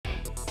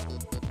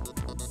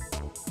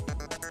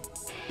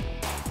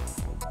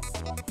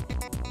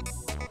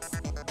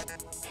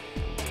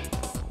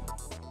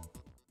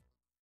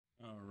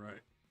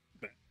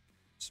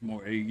some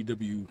more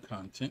AEW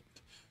content.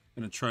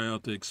 Gonna try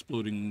out the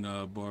exploding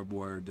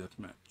Barbwire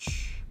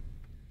Deathmatch.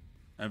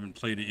 I haven't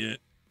played it yet.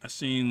 I've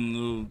seen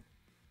little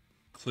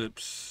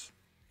clips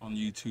on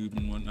YouTube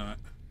and whatnot.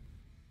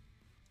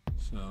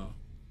 So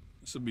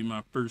this will be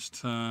my first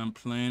time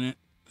playing it,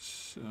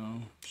 so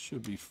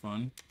should be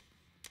fun.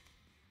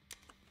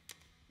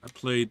 I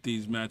played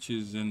these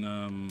matches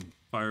in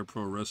Fire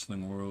Pro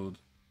Wrestling World.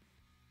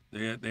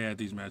 They had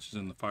these matches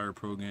in the Fire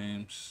Pro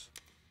games,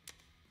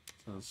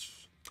 so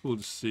it's cool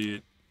to see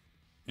it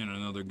in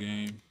another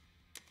game.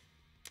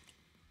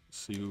 Let's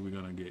see who we're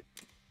gonna get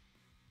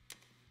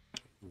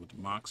with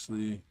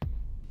Moxley.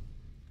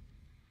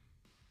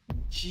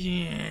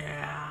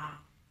 Yeah,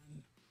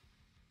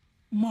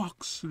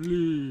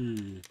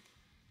 Moxley,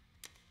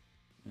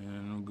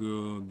 and we'll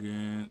go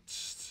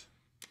against.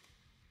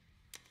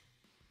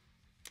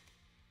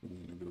 We're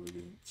gonna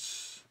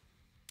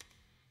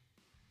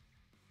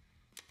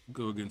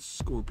go against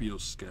Scorpio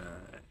Sky.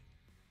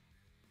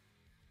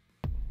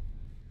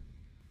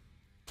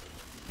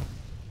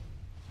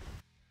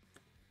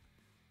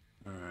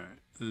 All right,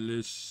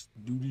 let's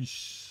do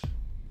this.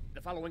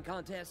 The following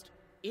contest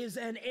is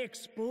an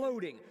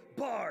exploding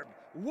barbed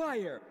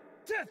wire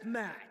death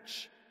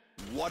match.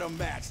 What a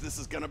match this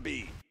is gonna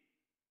be.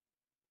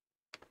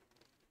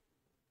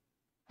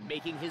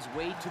 Making his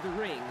way to the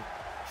ring,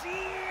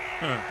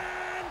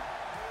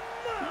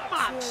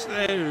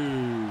 Moxley.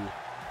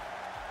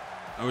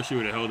 I wish he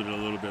would have held it a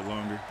little bit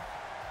longer,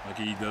 like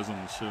he does on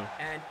the show.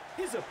 And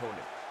his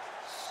opponent,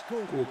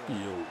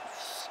 Scorpio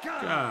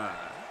Sky.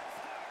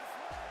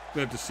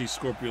 Glad to see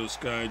Scorpio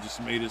Sky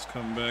just made his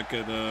comeback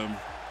at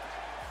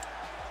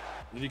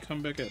did he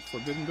come back at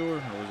Forbidden Door?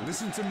 Or was it?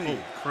 Listen to me. Oh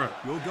crap!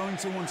 You're going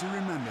to want to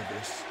remember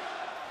this.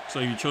 So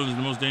you've chosen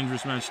the most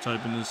dangerous match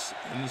type in this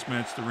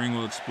match. The ring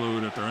will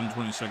explode after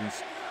 120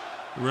 seconds.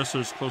 The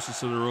wrestlers closest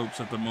to the ropes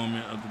at the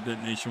moment of the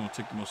detonation will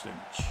take the most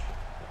damage.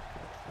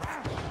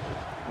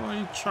 Why are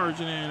you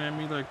charging in at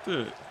me like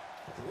that?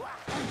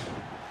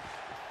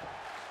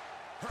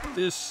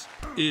 This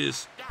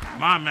is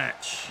my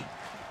match.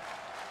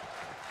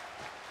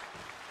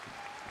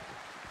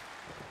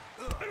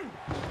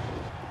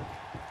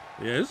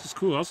 Yeah, this is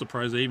cool. I was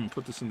surprised they even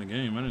put this in the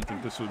game. I didn't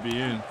think this would be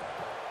in.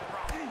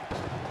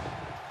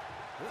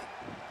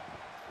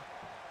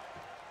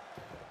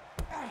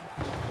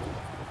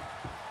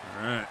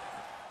 All right.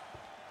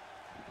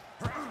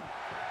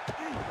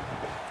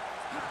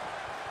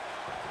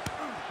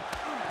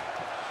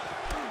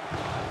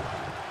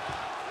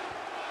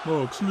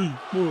 Moxley,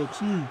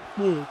 Moxley,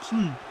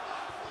 Moxley.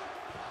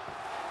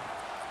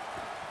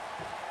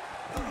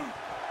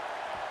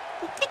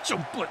 Get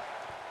your butt.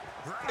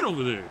 Get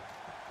over there.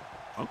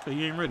 Okay,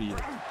 you ain't ready yet.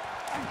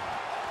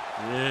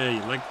 Yeah, you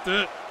like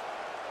that?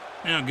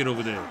 Now get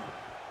over there.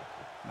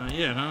 Not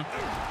yet, huh?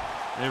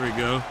 There we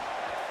go.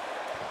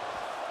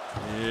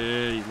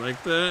 Yeah, you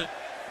like that?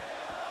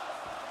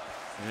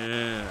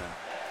 Yeah.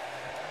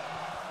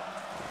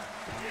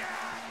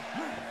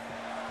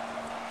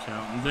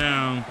 Counting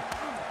down.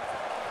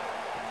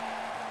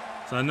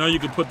 So I know you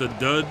can put the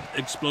dud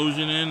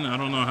explosion in. I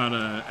don't know how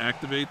to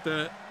activate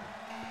that.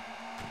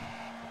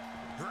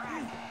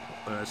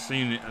 But I've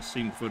seen it. I've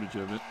seen footage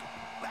of it.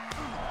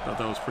 Thought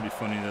that was pretty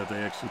funny that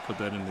they actually put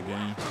that in the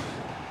game.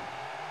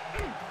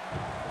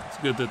 It's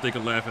good that they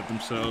could laugh at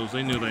themselves.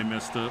 They knew they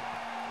messed up.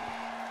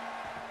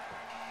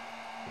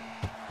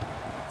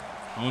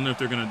 I wonder if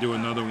they're gonna do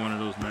another one of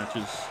those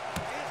matches.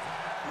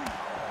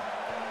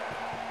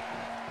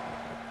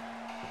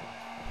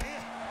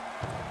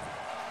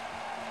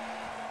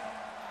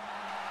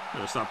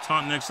 Better stop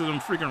taunting next to them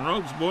freaking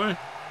ropes, boy.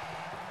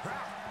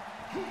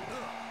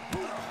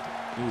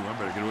 Ooh, I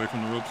better get away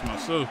from the ropes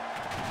myself.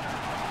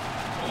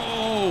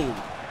 Oh,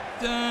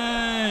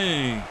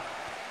 dang.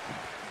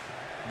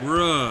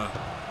 Bruh.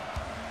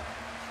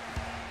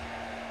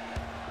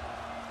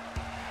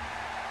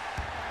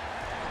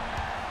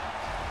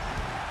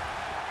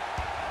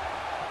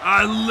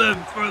 I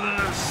live for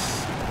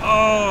this.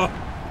 Oh.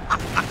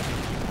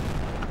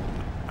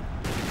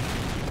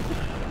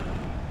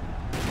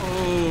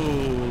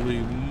 Holy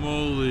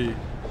moly.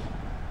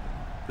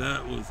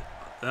 That was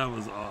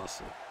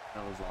awesome.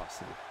 That was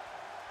awesome.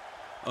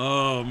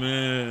 Oh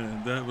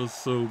man, that was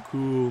so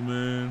cool,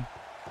 man.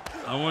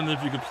 I wonder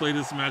if you could play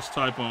this match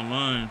type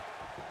online.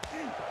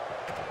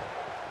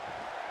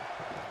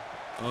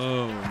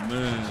 Oh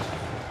man.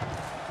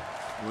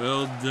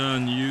 Well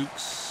done,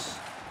 Ukes.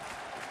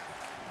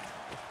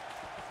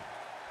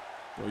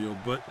 Throw your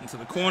butt into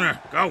the corner.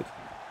 Go.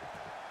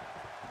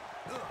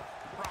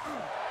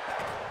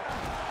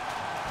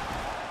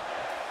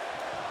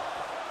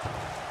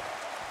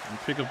 And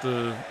pick up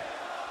the.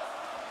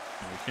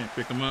 Oh, you can't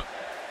pick them up.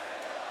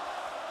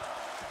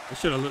 They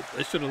should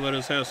have let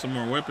us have some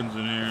more weapons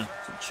in here,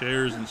 some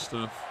chairs and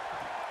stuff.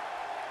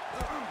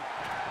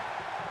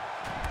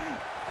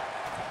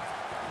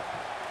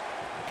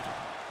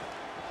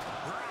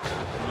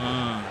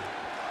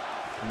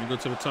 Can we go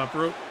to the top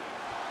rope?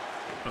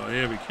 Oh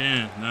yeah, we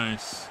can.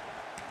 Nice.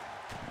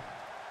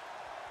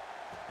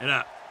 Get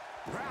up.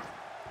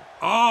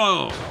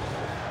 Oh!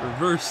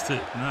 Reversed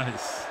it.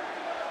 Nice.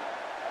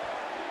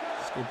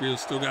 Scorpio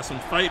still got some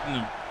fight in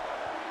him.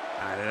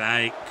 I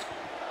like.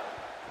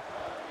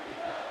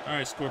 All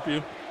right,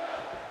 Scorpio.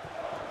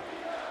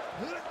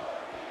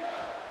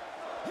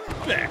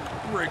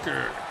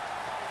 Backbreaker.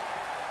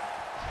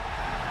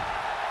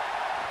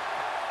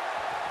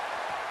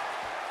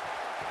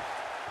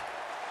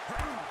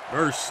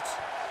 Burst.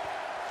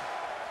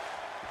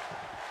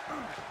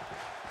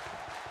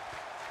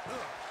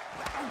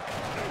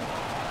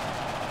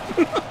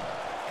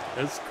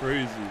 That's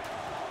crazy.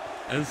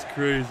 That's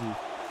crazy.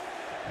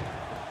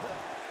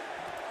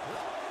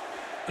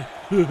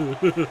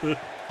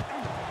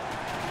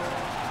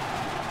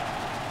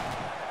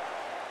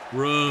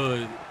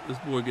 Bruh, this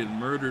boy getting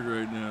murdered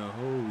right now.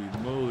 Holy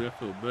moly, I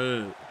feel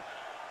bad.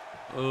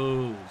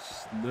 Oh,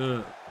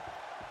 snap.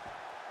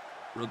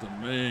 Brother,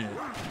 man.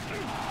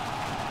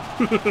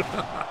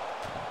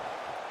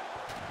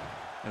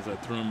 As I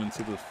throw him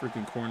into the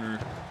freaking corner.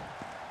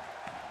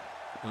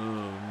 Oh,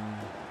 man.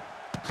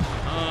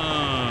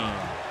 Ah.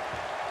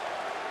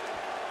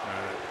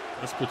 Alright,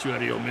 let's put you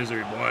out of your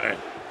misery, boy.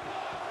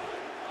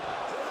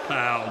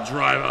 Pile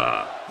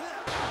driver.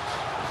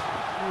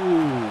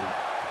 Ooh.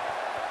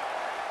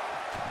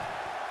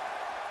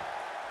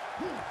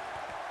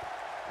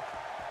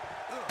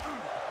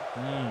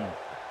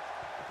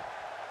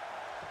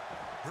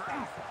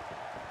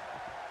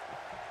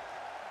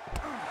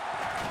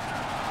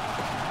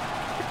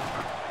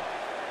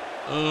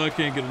 Oh, I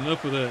can't get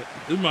enough of that.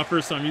 This is my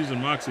first time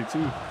using Moxie,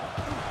 too.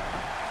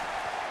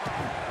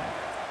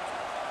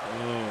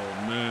 Oh,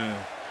 man.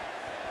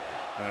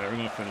 All right, we're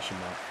going to finish him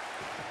off.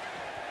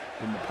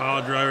 Give him a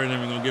power driver, and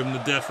then we're going to give him the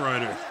Death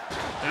Rider.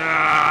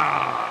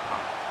 Ah!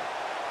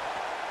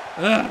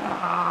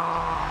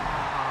 Ah!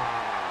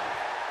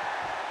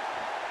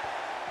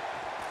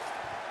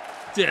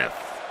 Death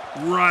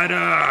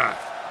Rider!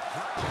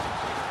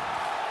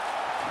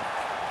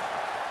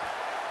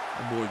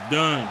 That boy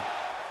done.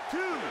 2,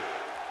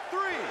 3.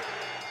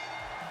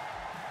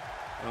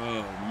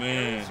 Oh,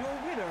 man. Here's your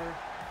winner,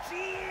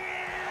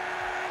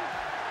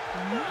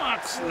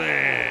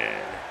 Moxley.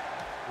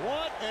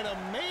 What an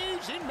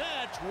amazing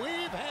match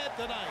we've had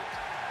tonight.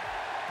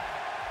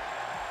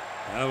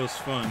 That was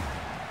fun.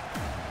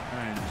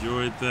 I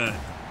enjoyed that.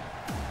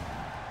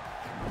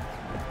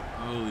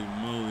 Holy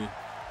moly.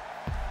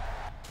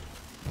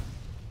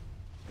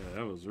 Yeah,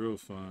 that was real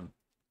fun.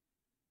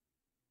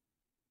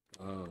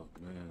 Oh,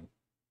 man.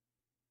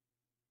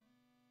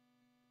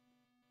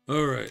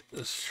 All right,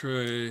 let's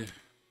try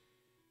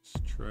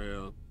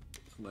out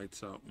the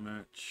Lights Out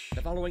match.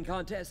 The following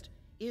contest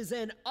is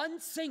an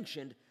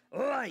unsanctioned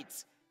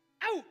Lights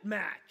Out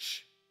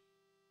match.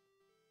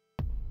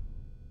 All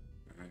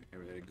right,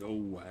 here we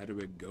go. How do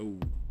we go?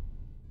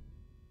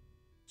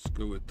 Let's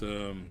go with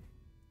I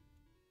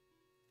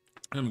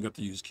haven't got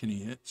to use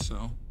Kenny yet,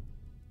 so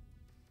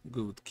we'll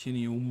go with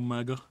Kenny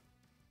Omega.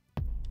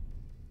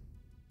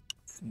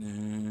 And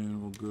then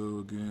we'll go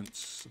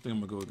against, I think I'm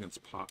gonna go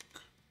against Pac.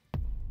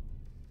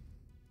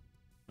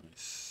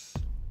 Nice.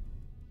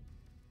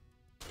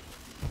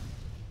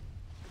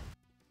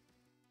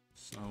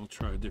 So I'll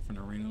try a different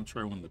arena. I'll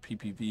try one of the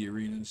PPV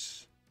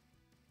arenas.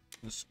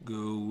 Let's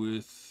go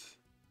with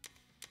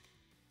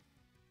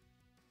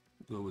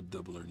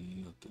Double or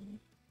Nothing.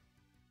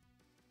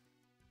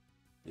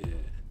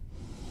 Yeah.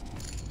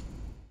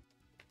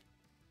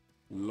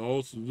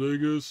 Las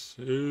Vegas,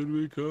 here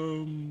we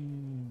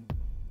come.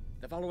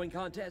 The following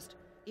contest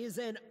is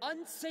an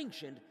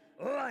unsanctioned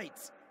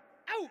Lights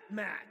Out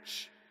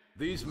match.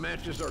 These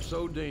matches are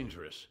so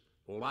dangerous.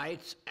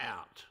 Lights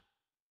out.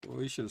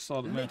 Well, you should have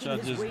saw the match Making I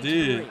his just way to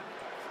did. the ring,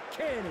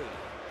 Kenny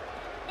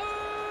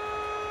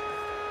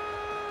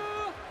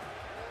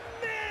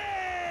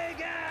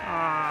Omega!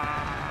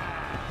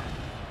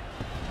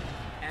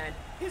 And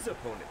his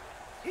opponent,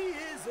 he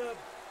is a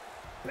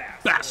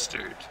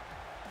bastard.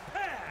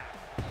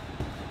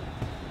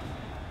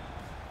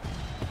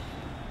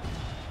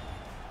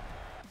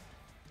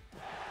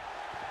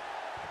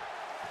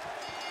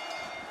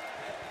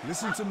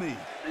 Listen to me.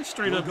 They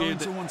straight You're up going gave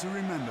to the, want to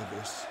remember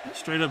this.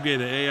 straight up gave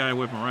the AI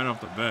weapon right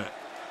off the bat.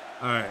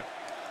 All right,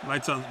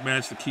 Lights Out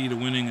match. The key to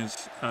winning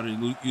is how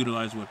to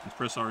utilize weapons.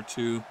 Press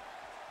R2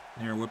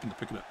 and your weapon to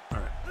pick it up. All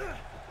right.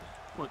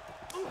 What?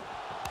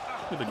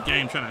 Look at the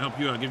game trying to help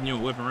you out, giving you a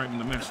weapon right when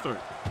the match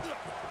starts.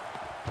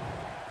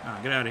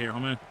 Nah, get out of here,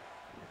 homie.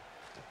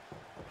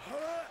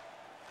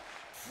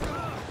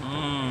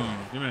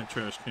 Give me that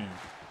trash can.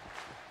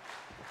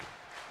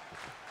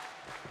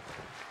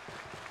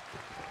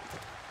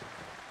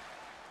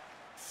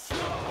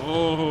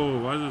 Oh,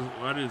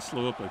 why did it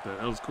slow up like that?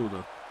 That was cool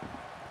though.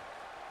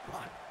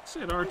 I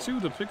said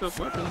R2 to pick up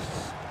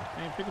weapons.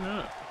 I ain't picking it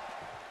up.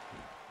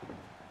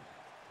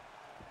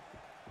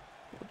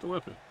 Put the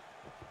weapon.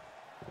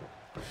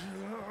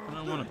 I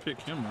don't want to pick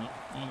him up.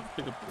 I want to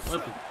pick up the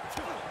weapon.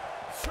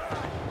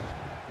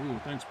 Ooh,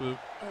 thanks, boo.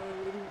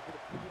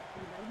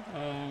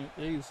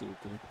 Yeah, you see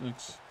it there.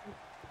 Thanks.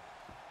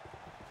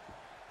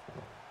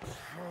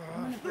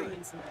 I'm gonna bring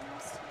in something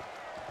else.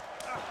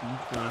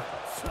 Okay.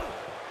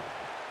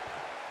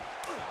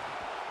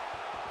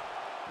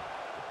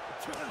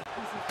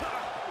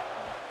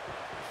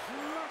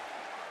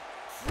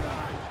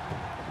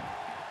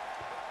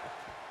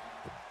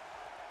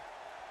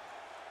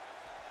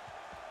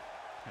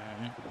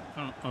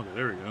 Okay,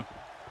 there we go.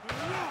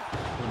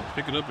 Gonna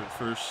pick it up at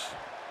first.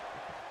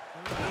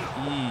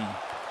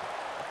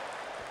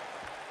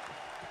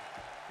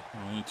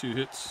 Only 2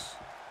 hits.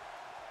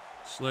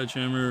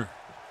 Sledgehammer.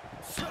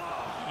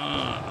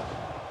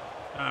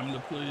 Time to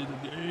play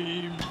the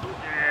game.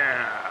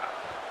 Yeah.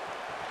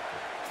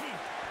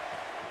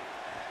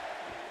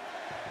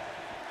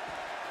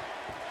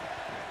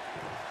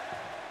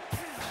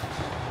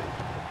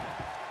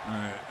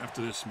 Alright,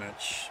 after this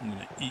match, I'm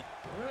gonna eat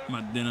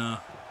my dinner.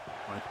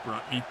 Wife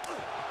brought me.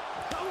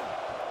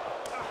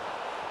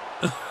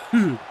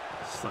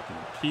 Sucking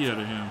the pee out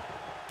of him.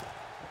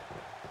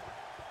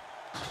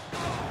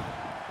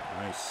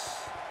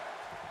 Nice.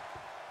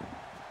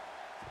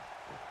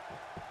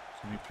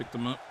 Can we pick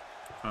them up?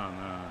 Oh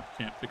no,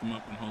 can't pick them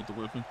up and hold the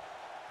weapon.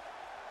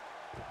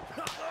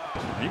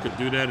 Oh, you could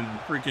do that in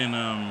freaking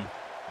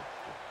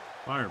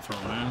Fire Pro,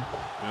 man.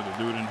 You gotta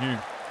do it in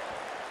here.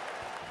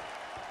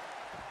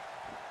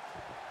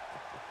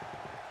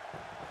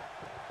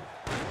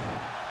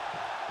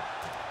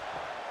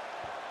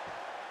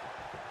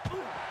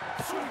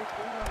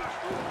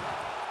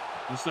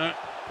 What's that?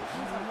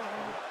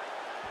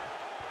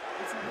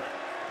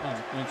 Oh,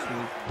 thanks,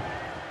 Luke.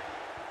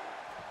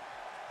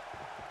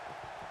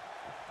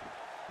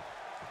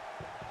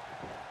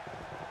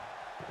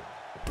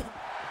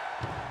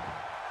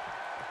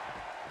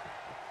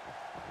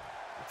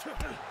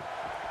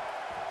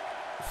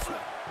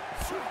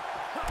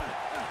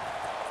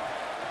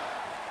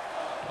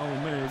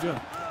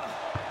 Omega.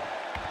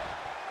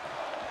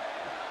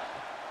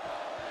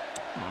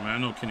 Oh man, I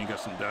know Kenny got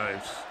some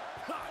dives.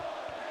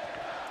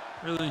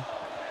 Really?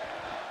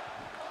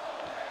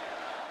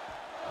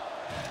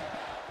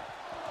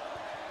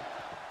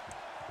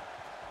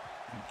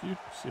 Thank you.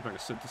 See if I can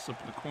set this up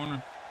in the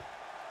corner.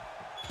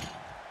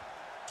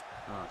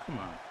 Oh, come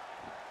on.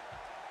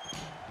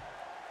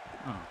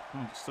 Oh, I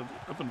want to set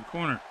it up in the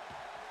corner.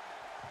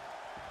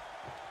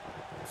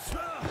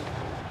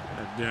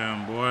 That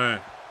damn boy.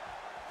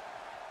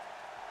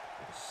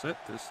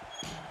 Set this.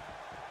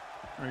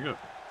 There we go.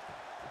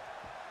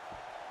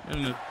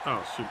 And it,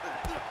 oh, shoot.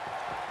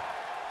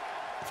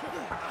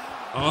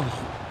 Oh,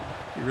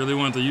 he really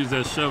wanted to use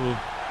that shovel.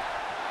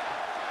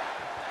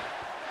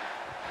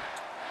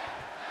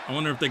 I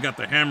wonder if they got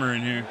the hammer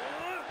in here.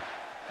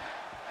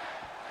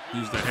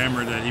 Use the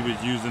hammer that he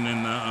was using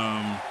in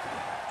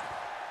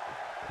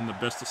the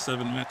best of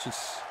 7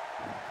 matches.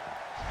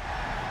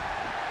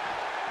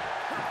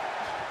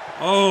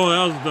 Oh,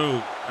 that was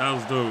dope. That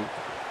was dope.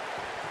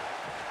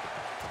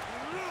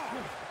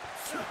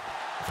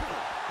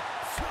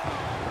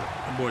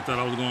 That boy thought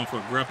I was going for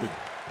a grapple.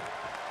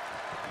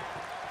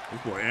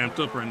 This boy amped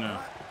up right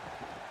now.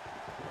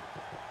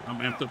 I'm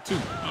amped up too.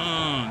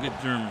 Oh, get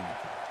German.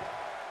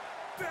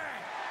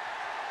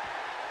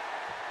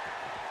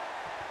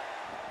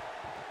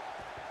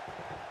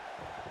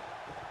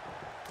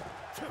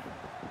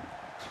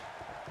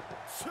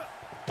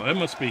 Oh, that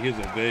must be his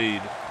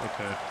evade.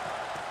 Okay.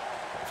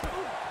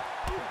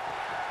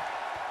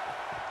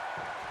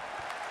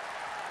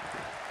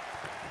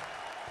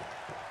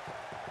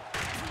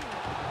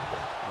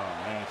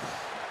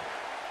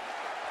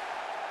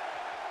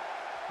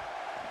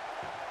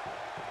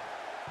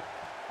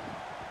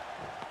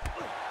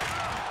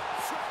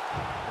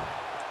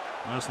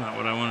 That's not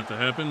what I wanted to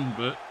happen,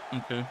 but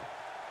okay.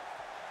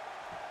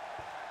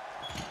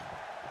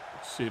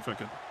 Let's see if I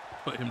could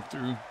put him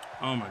through.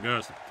 Oh my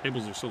gosh, the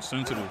tables are so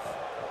sensitive.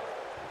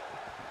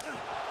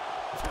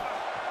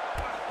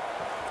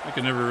 I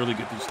can never really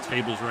get these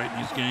tables right in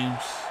these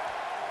games.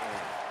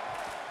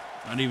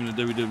 Not even the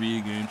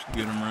WWE games can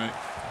get them right.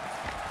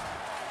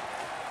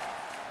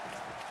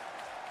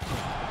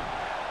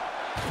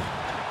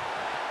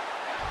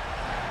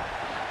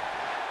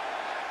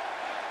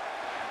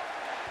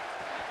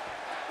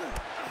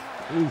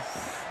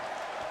 Oof.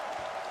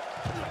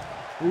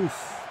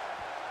 Oof.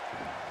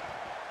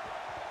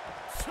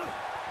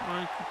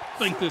 I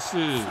think this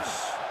is.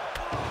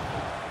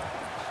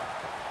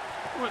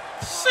 What?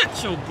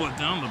 Sit your butt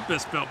down, the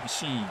best belt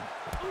machine.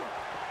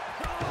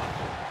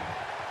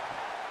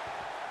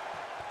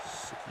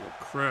 Sick of your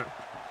crap.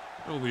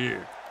 Over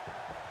here.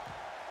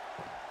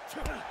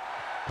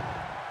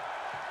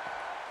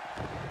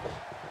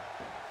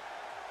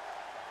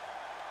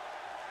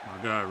 My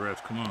God,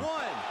 refs, come on.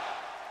 1,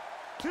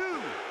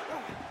 2.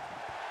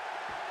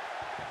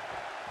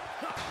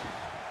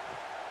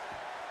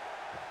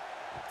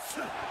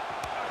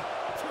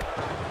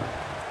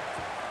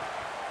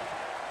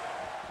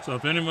 So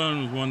if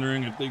anyone was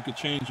wondering if they could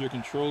change your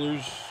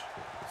controllers,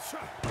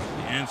 the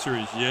answer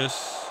is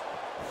yes.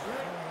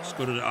 Just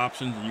go to the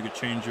options and you could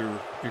change your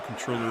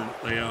controller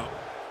layout.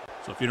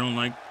 So if you don't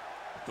like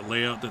the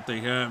layout that they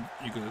have,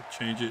 you could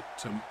change it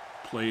to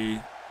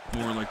play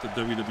more like the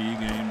WWE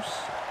games.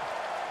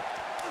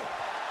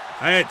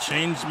 I had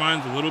changed mine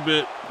a little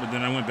bit, but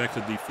then I went back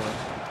to default.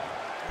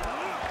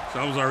 So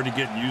I was already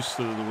getting used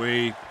to the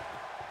way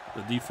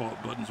the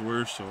default buttons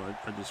were, so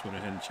I just went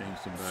ahead and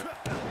changed them back.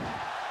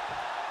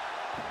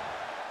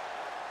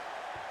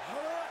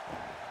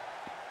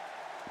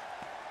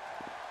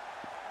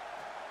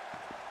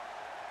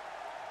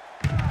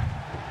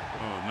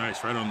 Oh,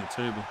 nice, right on the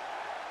table.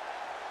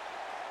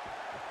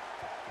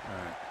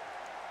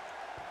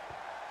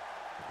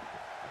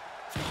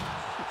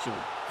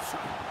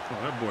 Oh,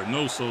 that boy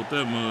no-sold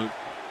that mug.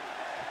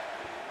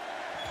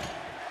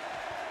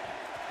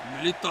 I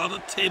really thought the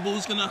table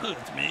was gonna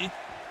hurt me.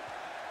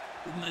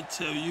 Didn't I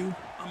tell you?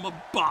 I'm a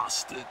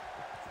bastard.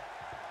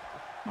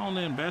 Come on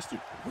then, bastard.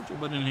 Put your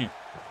butt in here.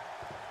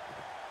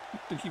 What you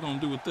think you gonna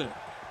do with that?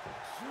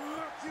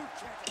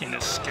 Can't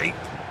escape.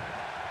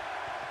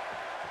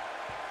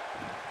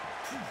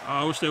 Oh,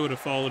 I wish they would have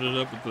followed it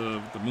up with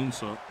the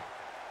moonsault.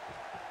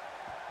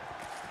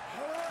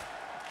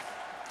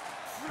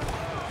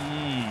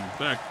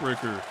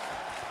 Backbreaker.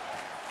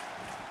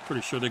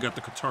 Pretty sure they got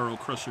the Kataro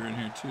Crusher in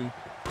here too.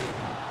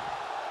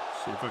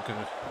 See if I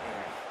could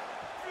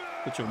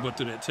put your butt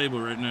through that table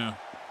right now.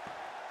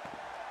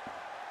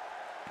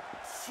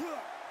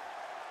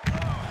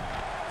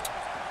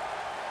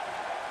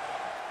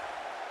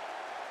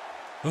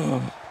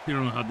 Oh, you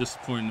don't know how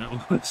disappointing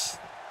that was.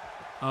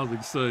 I was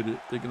excited,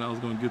 thinking I was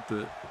gonna get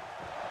that.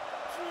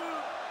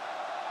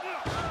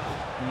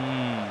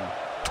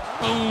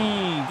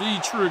 Boom!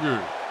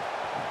 D-trigger.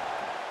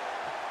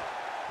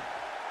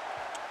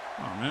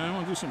 Oh man, I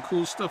want to do some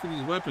cool stuff with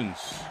these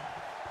weapons.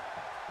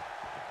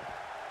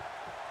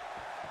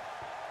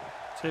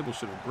 Table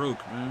should have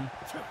broke, man.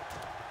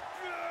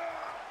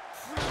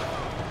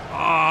 Oh,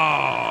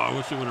 I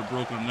wish it would have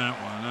broken on that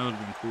one. That would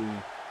have been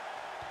cool.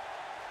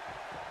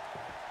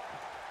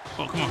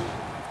 Oh, come on.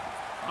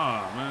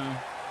 Oh, man.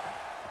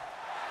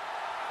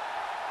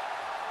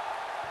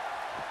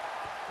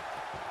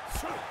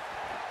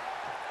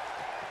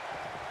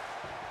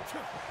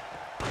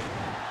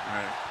 All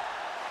right.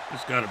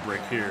 It's got to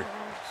break here.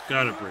 It's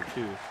got to break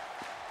here.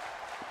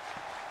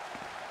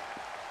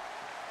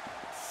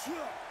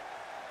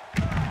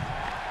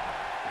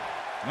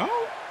 No?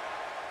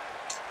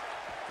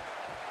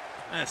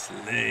 That's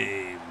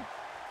lame.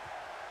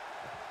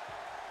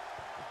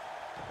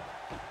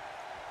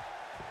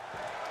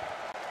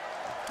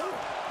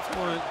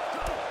 What?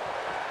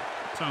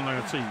 Sounds like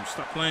I tell you,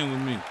 stop playing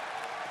with me.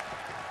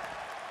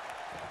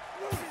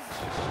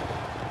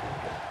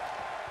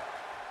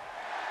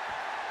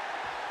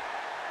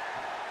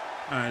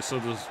 Alright, so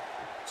the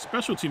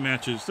specialty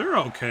matches, they're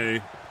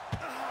okay.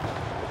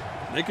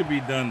 They could be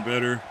done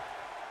better.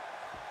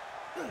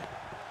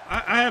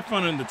 I have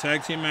fun in the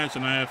tag team match,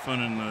 and I have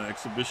fun in the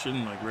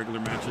exhibition, like regular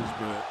matches,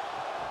 but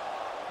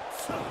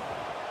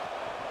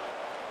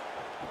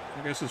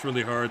I guess it's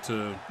really hard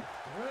to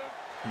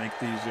make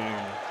these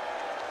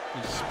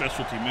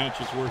specialty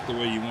matches work the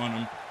way you want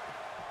them.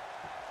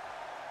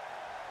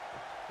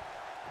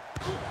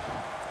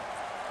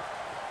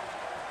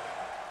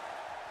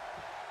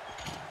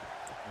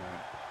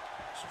 Alright,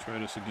 let's try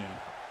this again.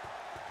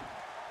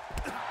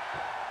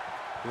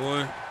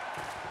 Boy.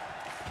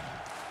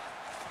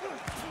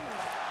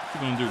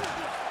 What you gonna do?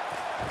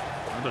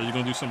 I thought you were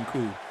gonna do something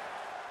cool.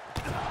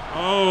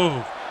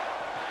 Oh!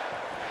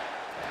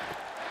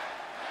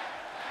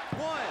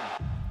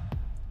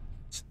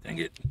 Dang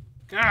it.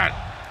 God!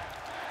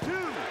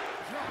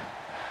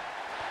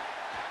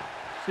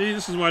 See,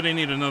 this is why they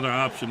need another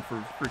option for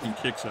freaking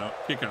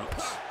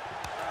kickouts.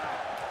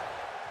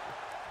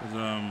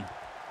 Alright,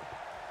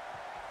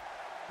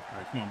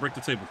 come on, break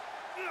the table.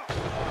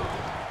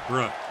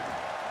 Bruh.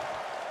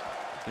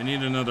 They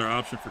need another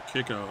option for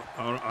kickout.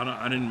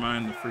 I didn't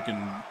mind the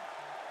freaking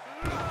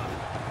the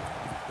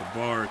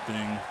bar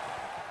thing.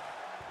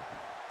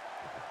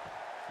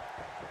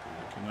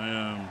 Can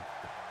I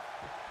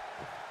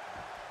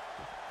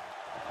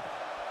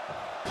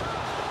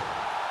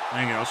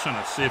Dang it, I was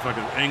trying to see if I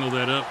could angle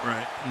that up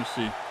right. Let me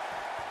see.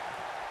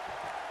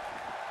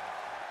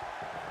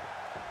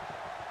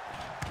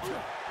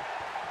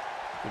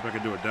 If I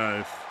could do a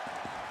dive.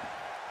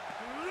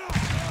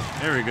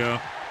 There we go.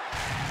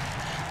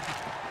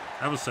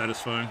 That was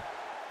satisfying.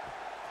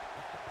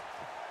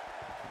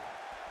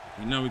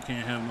 You know we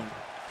can't have no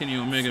Kenny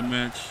Omega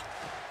match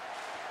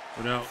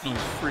without no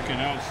freaking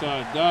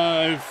outside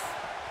dive.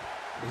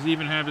 Does he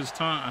even have his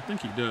time? I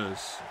think he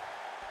does.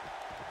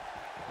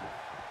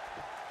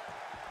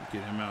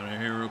 Get him out of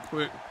here real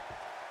quick.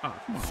 Oh,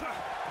 come on.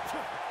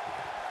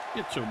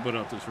 Get your butt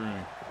out this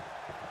ring.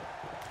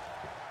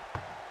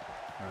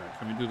 Alright,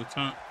 can we do the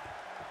taunt?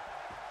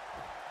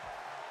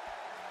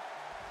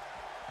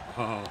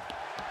 Oh.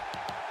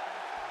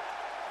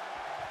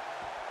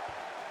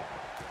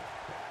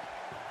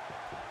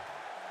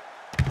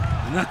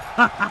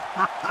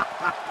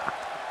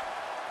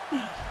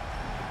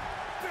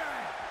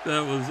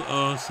 That was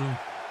awesome.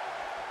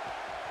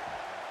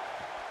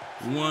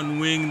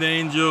 One-winged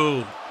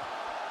angel.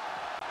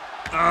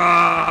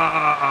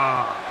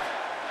 Ah!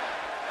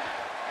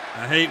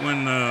 I hate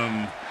when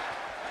oh,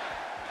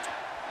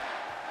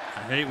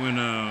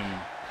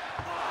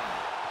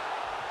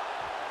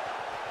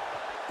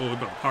 we about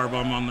to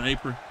powerbomb on the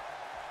apron.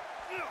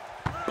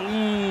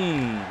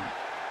 Boom.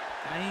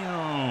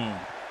 Damn.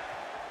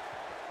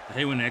 I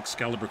hate when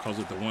Excalibur calls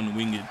it the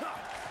one-winged.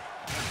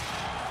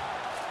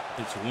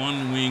 It's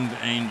one-winged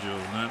angel,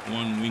 not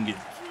one-winged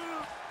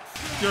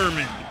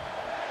German.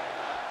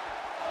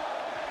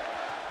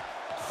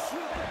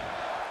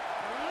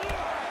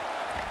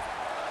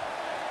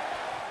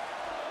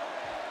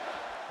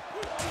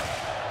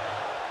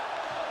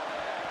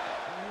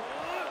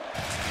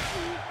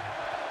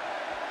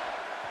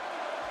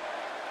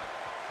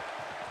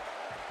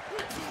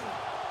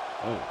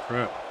 Oh,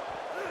 crap.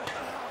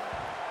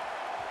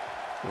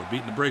 We're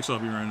beating the brakes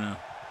off you right now.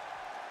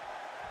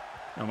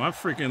 Now,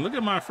 look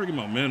at my freaking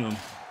momentum.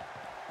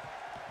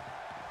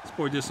 This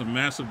boy did some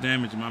massive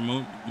damage, and my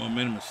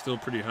momentum is still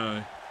pretty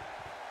high.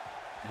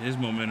 And his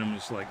momentum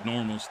is like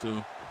normal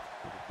still.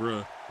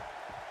 Bruh.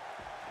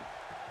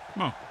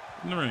 Come on,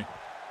 in the ring.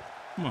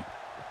 Come on.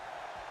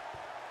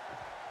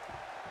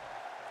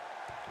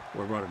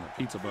 Boy brought in a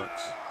pizza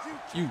box.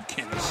 You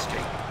can't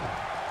escape.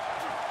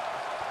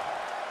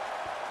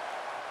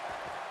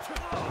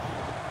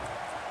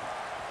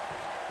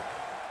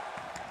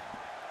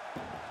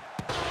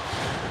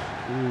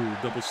 Ooh,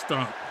 double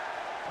stomp.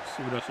 Let's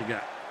see what else you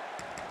got.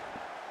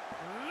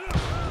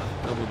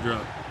 Double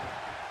drop.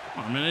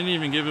 Oh man, I didn't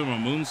even give him a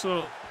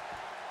moonsault.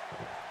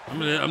 I'm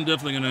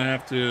definitely gonna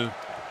have to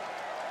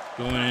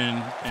go in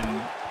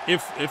and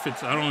if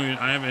it's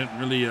I haven't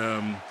really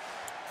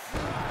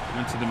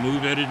went to the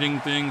move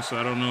editing thing, so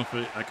I don't know if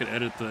I could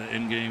edit the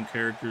in-game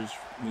characters'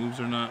 moves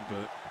or not,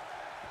 but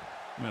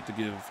I'm gonna have to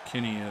give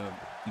Kenny a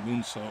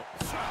moonsault.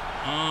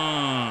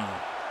 Ah.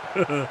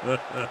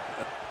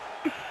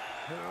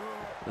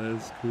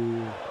 That's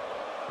cool.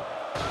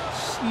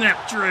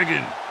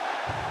 Snapdragon.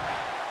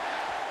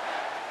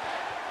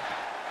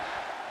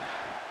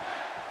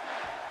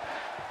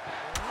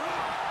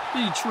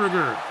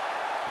 D-trigger.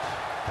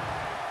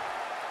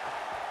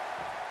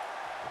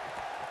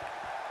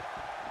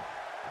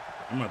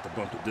 I'm about to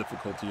bump the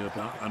difficulty up.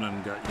 I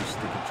done got used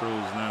to the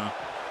controls now.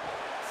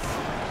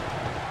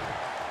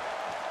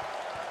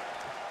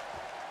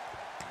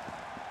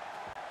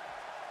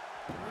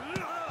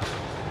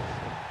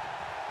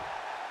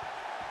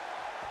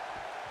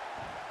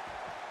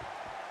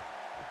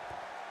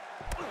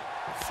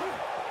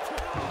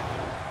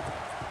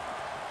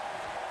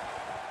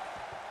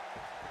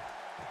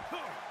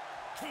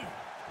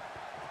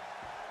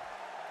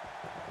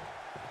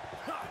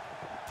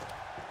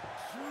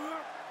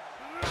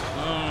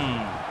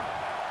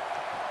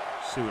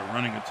 See what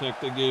running attack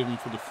they gave him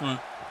for the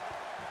front.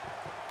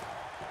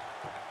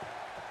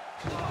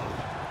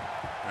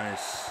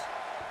 Nice.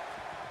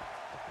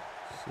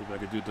 See if I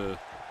could do the.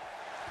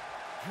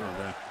 Oh,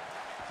 there.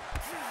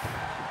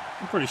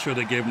 I'm pretty sure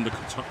they gave him the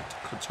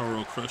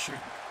Kotaro Crusher.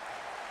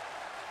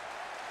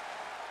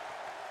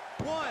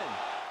 1,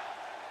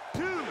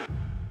 2.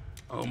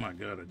 Oh my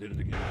god, I did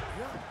it again.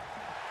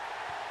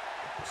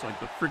 It's like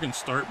the freaking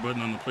start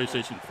button on the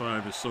PlayStation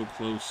 5 is so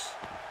close.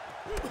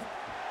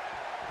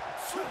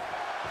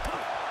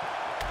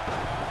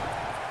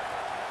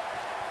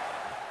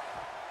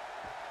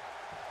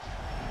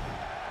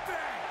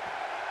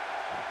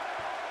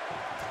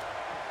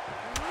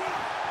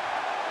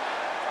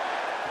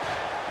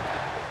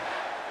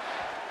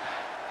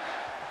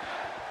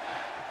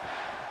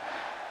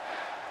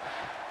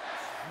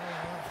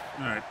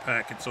 All right,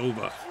 Pac, it's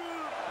over.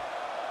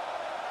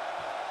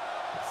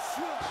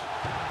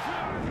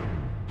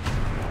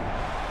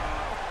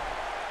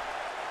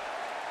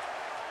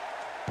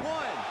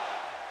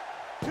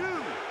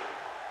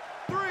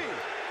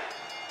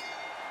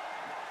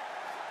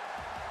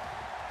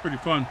 Pretty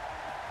fun.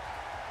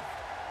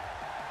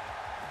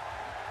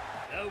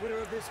 The winner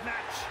of this match,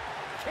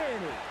 Kenny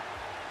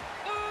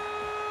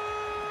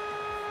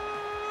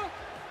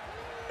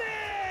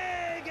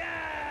Omega!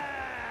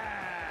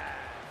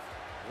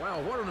 Wow,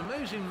 what an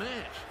amazing match.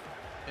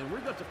 And we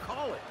got to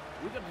call it.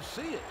 We got to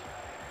see it.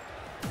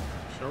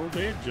 So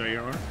did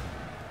JR.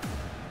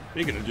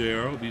 Speaking of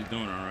JR, I hope he's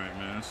doing all right,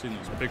 man. I've seen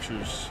those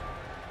pictures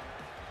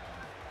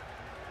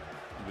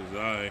of his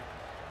eye.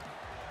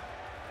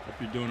 Hope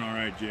you're doing all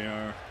right,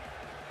 JR.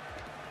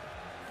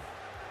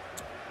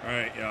 All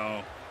right,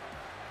 y'all.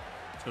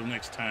 Till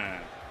next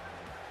time.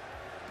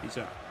 Peace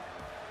out.